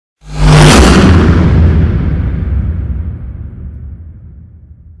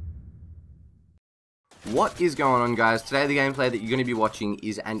What is going on, guys? Today the gameplay that you're going to be watching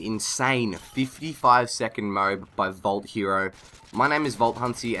is an insane 55-second MOAB by Vault Hero. My name is Vault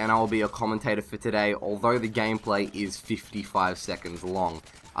Huntsy and I will be your commentator for today, although the gameplay is 55 seconds long.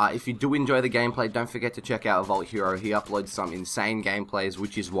 If you do enjoy the gameplay, don't forget to check out Vault Hero. He uploads some insane gameplays,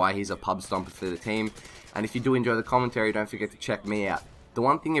 which is why he's a pub stomper for the team. And if you do enjoy the commentary, don't forget to check me out. The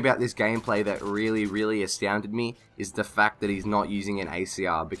one thing about this gameplay that really astounded me is the fact that he's not using an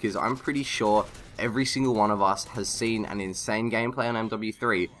ACR, because I'm pretty sure every single one of us has seen an insane gameplay on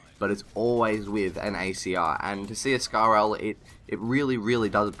MW3, but it's always with an ACR, and to see a SCAR, it really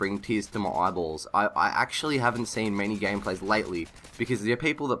does bring tears to my eyeballs. I actually haven't seen many gameplays lately, because there are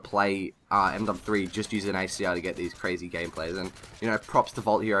people that play MW3 just use an ACR to get these crazy gameplays, and you know, props to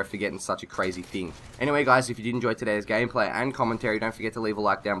Vault Hero for getting such a crazy thing. Anyway guys, if you did enjoy today's gameplay and commentary, don't forget to leave a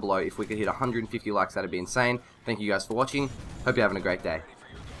like down below. If we could hit 150 likes, that'd be insane. Thank you guys for watching. Hope you're having a great day.